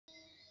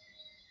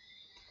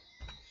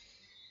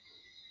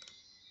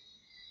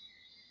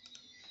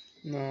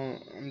Now,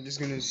 I'm just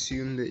gonna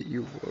assume that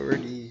you've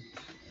already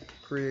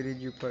created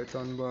your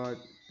Python bot,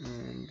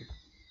 and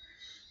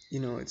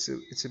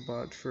it's a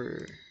bot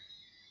for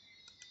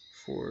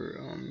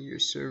your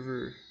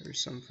server or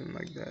something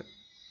like that,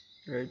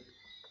 right?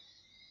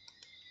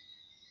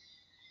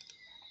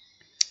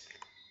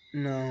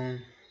 Now,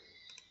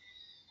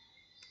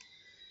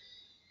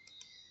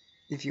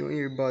 if you want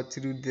your bot to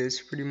do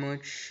this pretty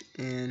much,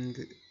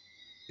 and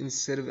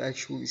instead of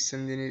actually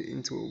sending it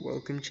into a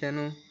welcome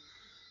channel,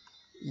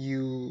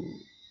 you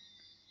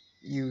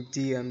you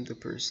DM the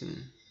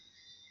person.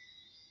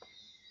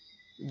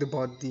 The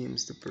bot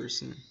DMs the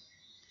person.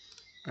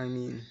 I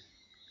mean,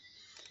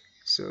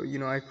 so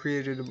I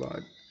created a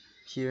bot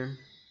here,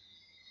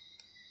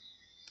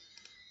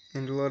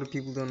 and a lot of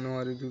people don't know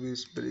how to do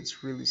this, but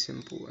it's really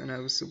simple, and I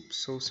was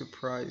so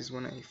surprised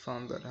when I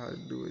found out how to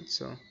do it.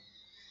 So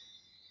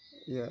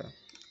yeah,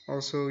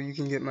 also you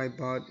can get my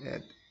bot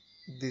at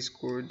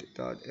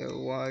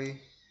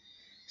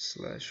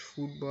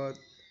discord.ly/foodbot.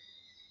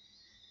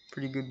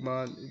 Pretty good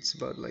bot. It's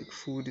about like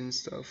food and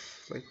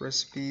stuff, like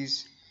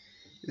recipes.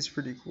 It's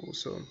pretty cool,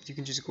 so you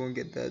can just go and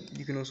get that.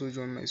 You can also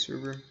join my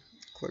server,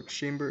 Clark's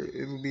Chamber.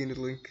 It will be in the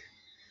link.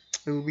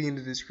 It will be in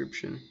the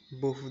description.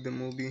 Both of them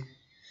will be.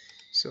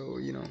 So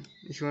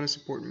if you want to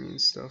support me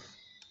and stuff,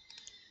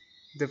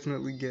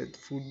 definitely get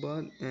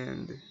Foodbot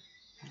and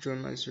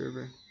join my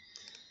server.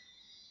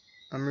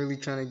 I'm really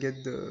trying to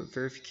get the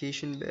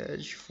verification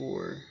badge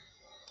for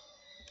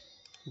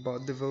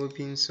bot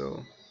developing,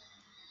 so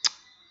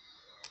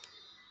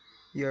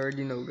you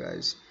already know,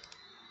 guys.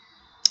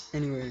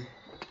 Anyway,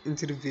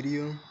 into the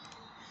video.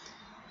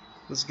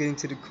 Let's get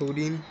into the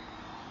coding.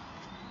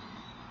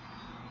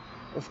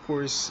 Of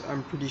course,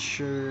 I'm pretty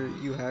sure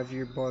you have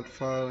your bot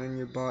file and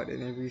your bot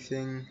and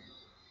everything.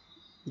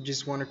 You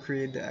just want to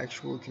create the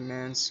actual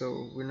command,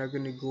 so we're not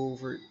going to go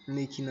over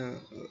making an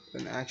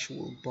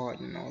actual bot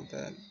and all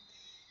that.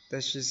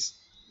 That's just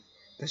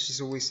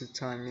a waste of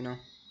time.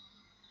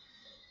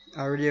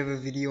 I already have a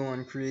video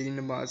on creating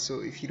a bot,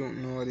 so if you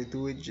don't know how to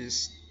do it,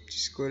 just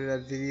go to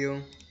that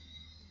video,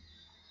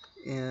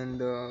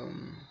 and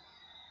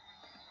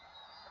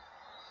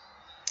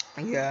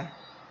yeah,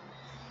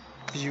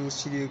 Visual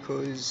Studio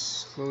Code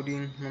is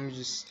loading. Let me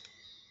just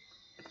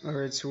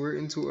Alright, so we're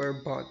into our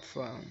bot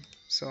file.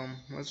 So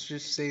let's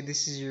just say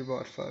this is your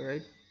bot file,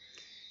 right?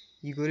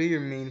 You go to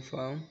your main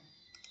file,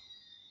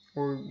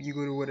 or you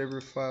go to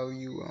whatever file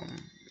you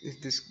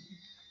if this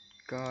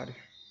god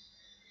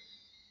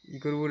you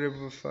go to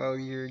whatever file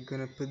you're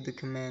gonna put the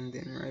command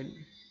in, right?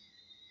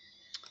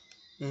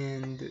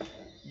 And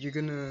you're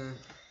gonna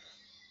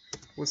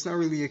well, it's not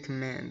really a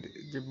command.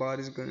 Your bot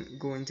is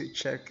going to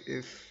check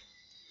if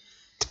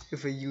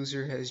a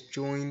user has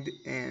joined,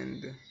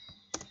 and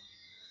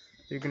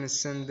you're gonna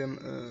send them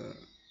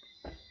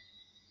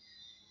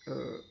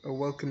a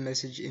welcome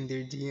message in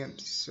their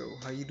DMs. So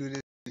how you do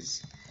this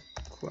is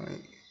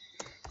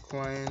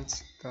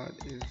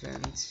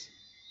client.event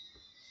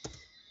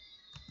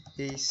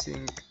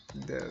async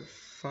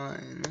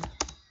define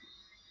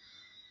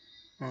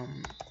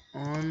on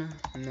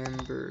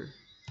member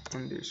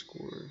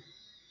underscore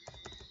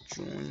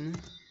join,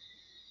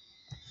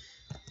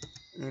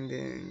 and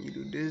then you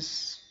do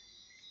this,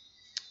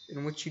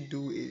 and what you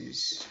do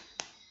is,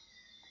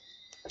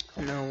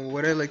 now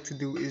what I like to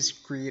do is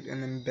create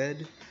an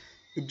embed.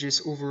 It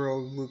just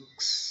overall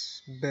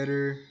looks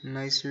better,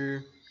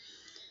 nicer.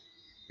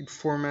 It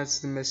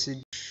formats the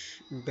message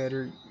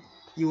better.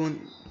 You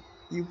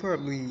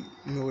probably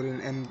know what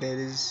an embed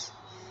is.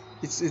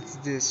 It's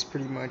this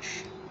pretty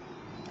much.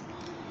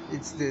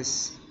 It's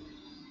this.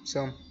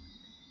 So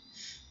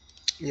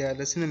yeah,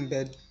 that's an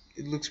embed.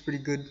 It looks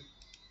pretty good.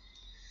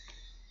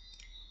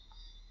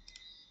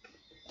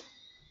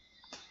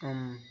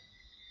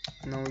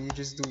 No, you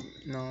just do.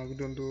 No, we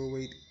don't do a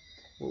wait.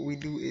 What we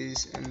do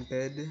is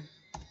embed.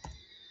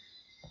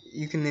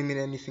 You can name it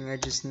anything. I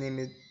just name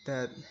it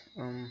that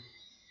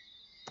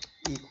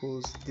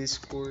equals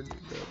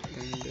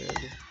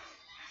discord.embed.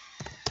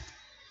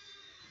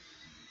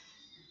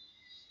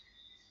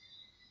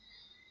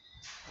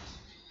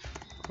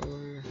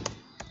 Color.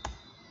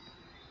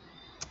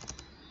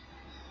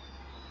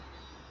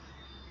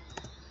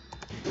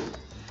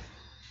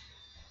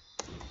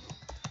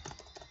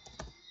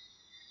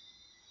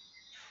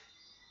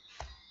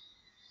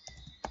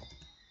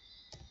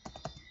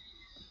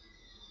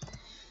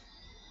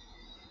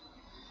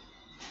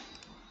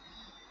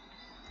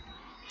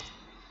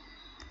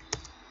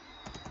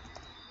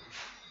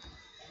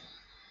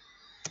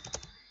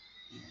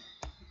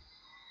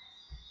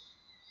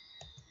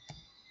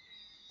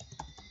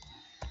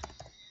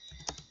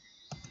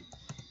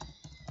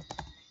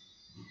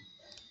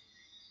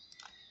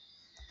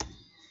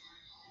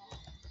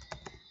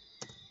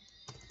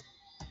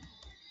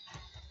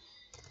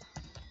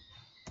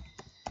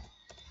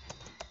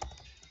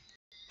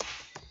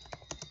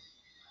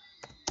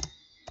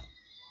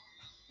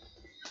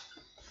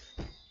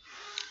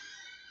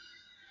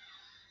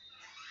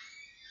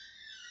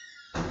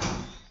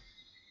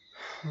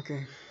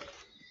 Okay.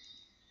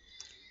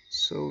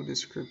 So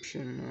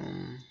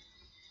description.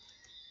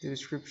 The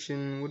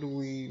description, what do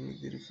we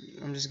make the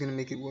I'm just gonna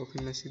make it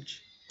welcome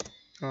message.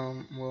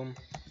 Well,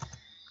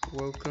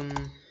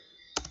 welcome.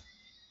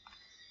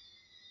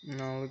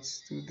 Now let's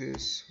do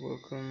this.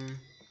 Welcome.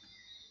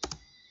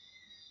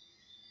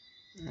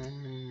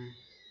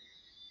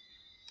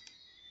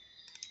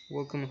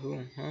 Welcome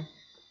who, huh?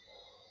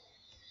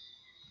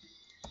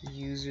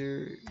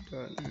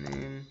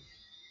 User.name.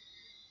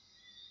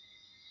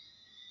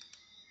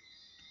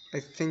 I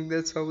think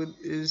that's how it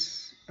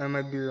is. I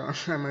might be wrong.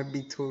 I might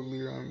be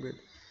totally wrong, but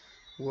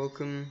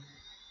welcome.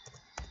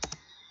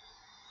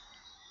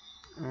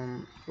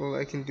 Well,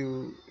 I can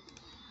do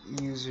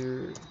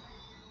user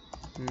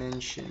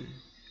mention.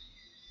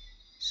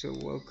 So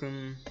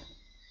welcome,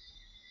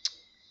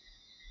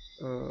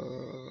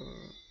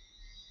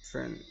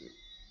 friend.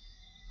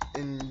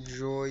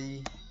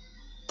 Enjoy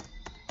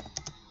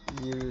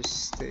your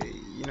stay.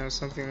 You know,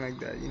 something like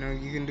that. You know,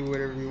 you can do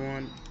whatever you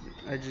want.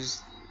 I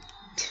just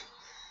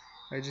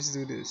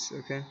do this,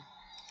 okay?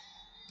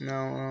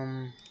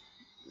 Now,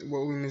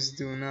 what we must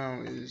do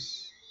now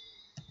is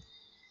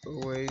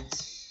await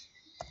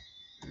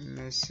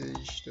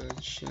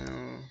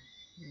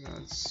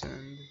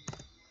message.channel.send.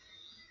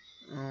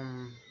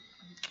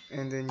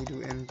 And then you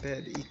do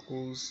embed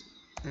equals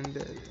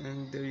embed,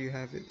 and there you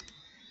have it.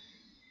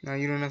 Now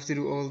you don't have to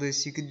do all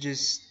this. You could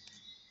just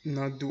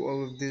not do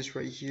all of this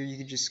right here. You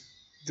could just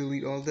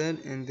delete all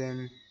that, and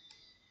then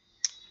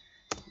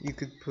you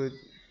could put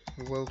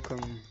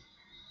welcome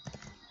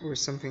or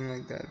something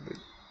like that. But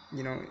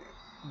you know,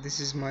 this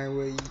is my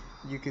way.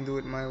 You can do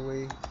it my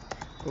way.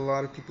 A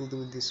lot of people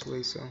do it this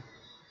way, so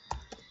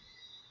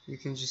you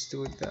can just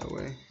do it that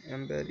way.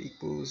 Embed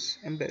equals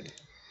embed.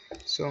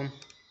 So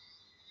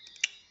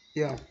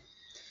yeah,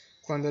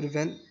 climb that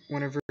event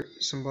whenever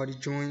somebody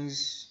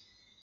joins.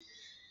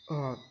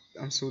 Oh,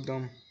 I'm so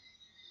dumb.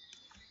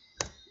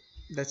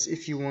 That's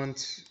if you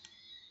want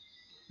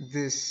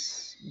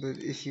this, but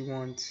if you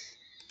want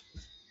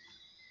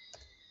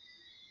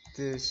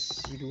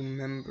this, you do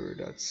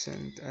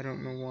member.send. I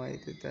don't know why I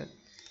did that.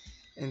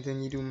 And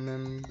then you do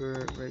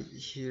member right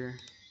here.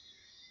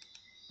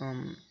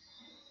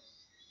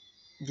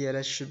 Yeah,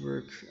 that should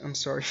work. I'm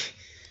sorry.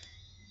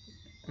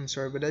 I'm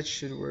sorry, but that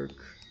should work.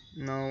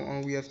 Now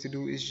all we have to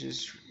do is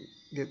just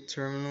get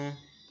terminal.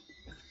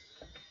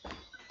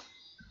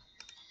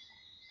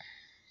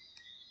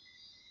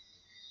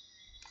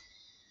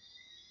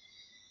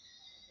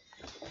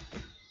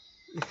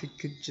 If it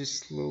could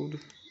just load.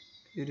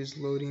 It is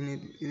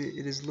loading.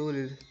 It is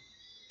loaded.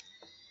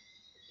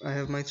 I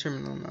have my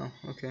terminal now.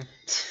 Okay.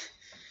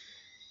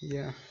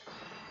 Yeah.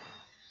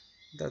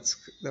 That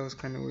was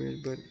kind of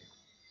weird, but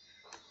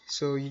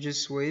so you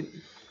just wait.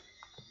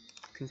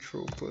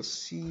 Control plus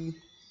C.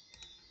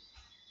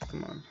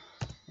 Come on.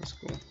 Let's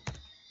go.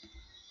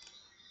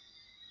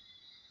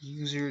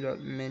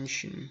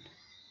 User.mention.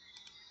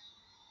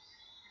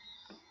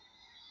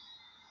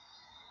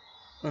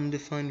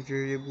 Undefined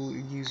variable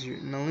user.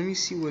 Now let me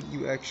see what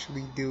you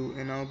actually do,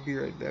 and I'll be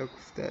right back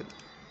with that.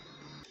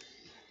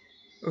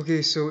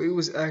 Okay, so it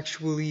was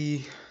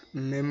actually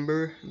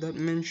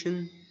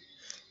member.mention.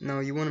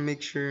 Now you want to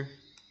make sure.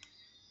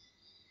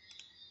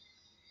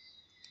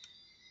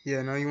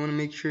 Yeah, now you want to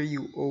make sure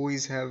you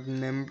always have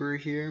member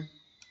here,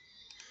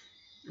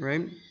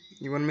 right?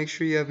 You want to make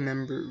sure you have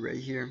member right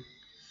here.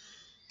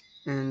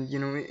 And you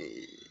know,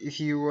 if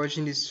you're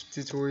watching this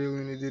tutorial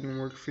and it didn't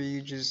work for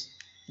you, just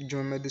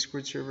join my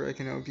Discord server. I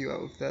can help you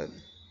out with that.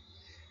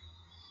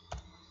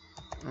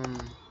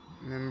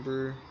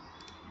 Member.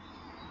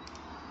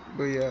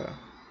 But yeah,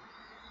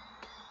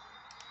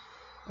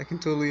 I can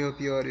totally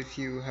help you out if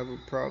you have a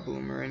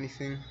problem or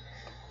anything.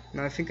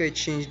 Now I think I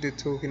changed the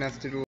token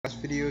after the last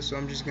video, so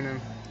I'm just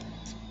gonna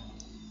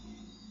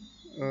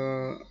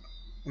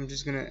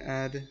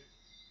add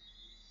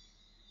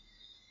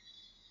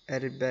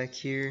it back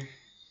here.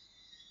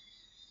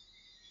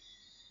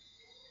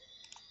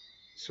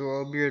 So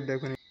I'll be right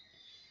back when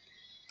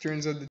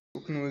turns out the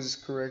token was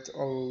correct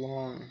all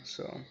along,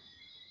 so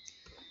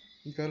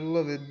you gotta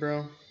love it,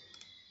 bro.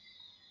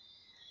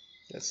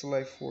 That's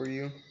life for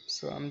you.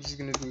 So I'm just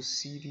gonna do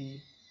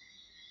cd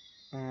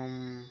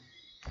OneDrive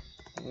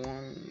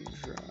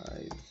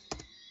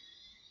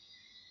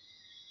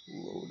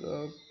load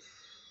up.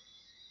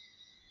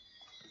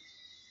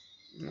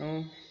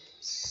 No,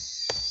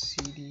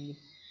 cd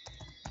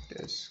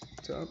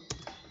desktop.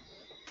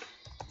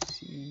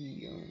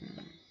 C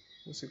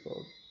what's it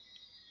called?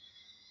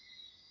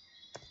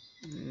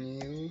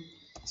 New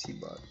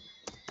tbot.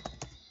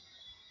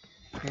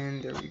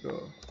 And there we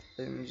go.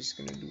 I'm just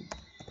gonna do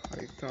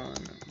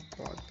python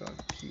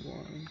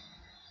bot.py.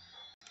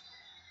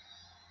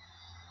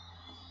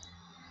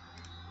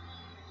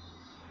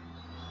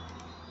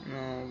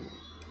 Now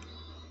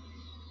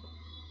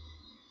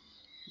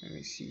let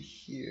me see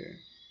here.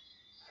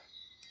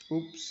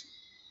 Oops,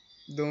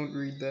 don't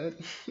read that.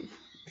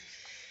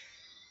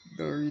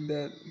 Don't read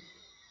that.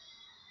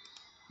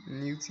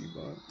 New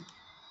tbot.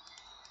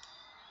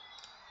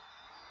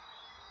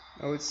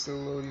 Oh, it's still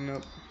loading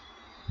up.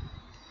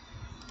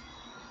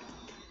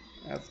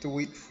 I have to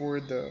wait for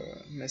the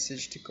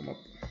message to come up.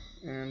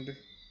 And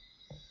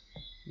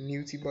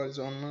new T-bot is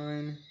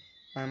online.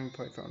 I'm a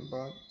Python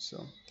bot,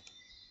 so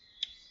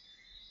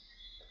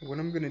what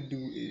I'm gonna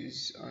do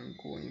is I'm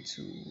going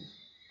to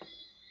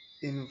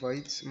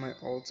invite my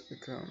alt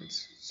account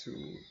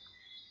to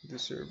the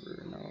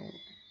server.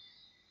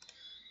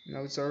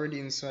 Now it's already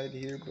inside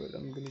here, but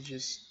I'm gonna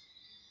just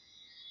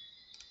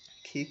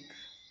kick,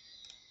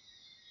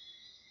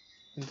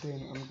 and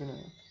then I'm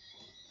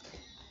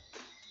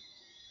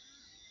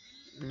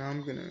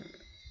gonna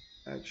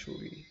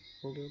actually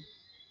hold up.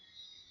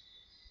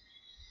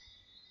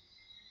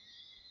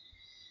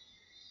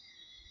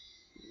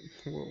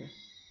 Whoa.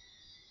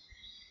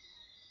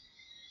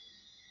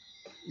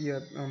 Yeah,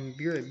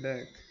 be right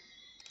back.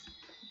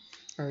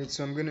 Alright,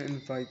 so I'm gonna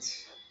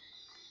invite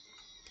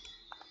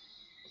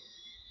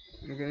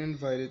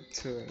it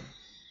to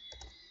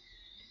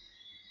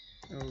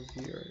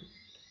LVR.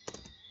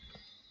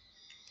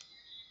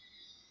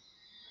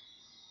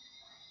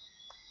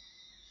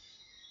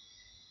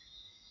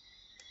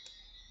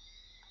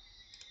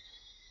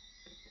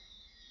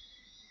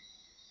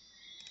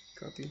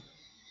 Copy.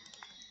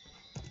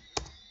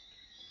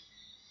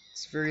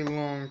 It's a very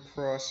long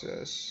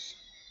process,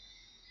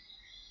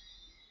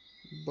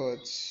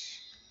 but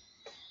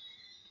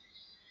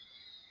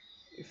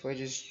if I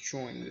just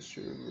join the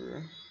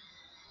server,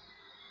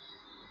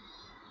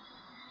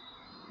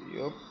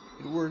 yup,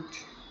 it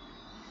worked.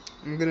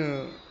 I'm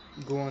gonna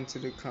go onto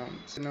the account.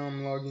 So now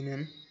I'm logging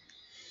in.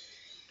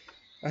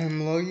 I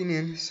am logging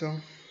in, so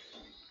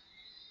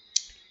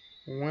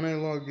when I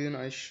log in,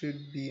 I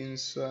should be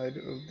inside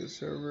of the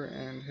server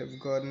and have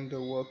gotten the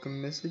welcome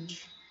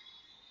message.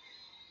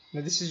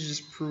 Now this is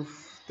just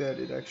proof that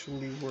it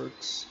actually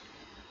works.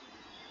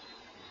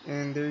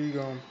 And there you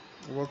go.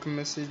 Welcome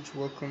message,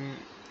 welcome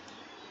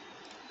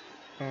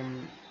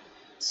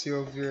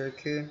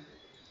clvrk,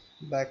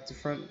 back to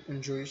front,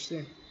 enjoy your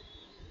stay.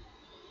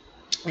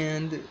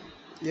 And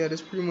yeah,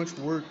 this pretty much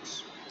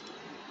works.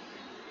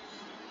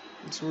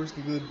 This works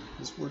good.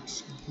 This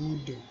works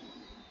good.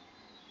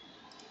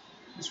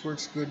 This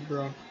works good,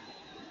 bro.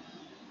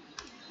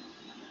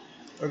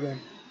 Okay.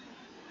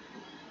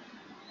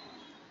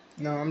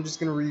 Now I'm just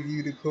gonna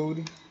review the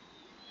code.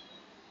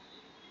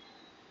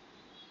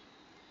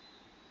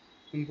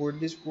 Import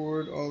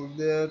Discord, all of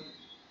that.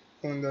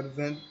 Pulling that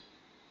event.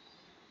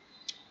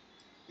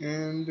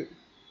 And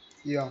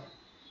yeah.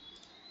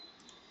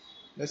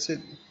 That's it.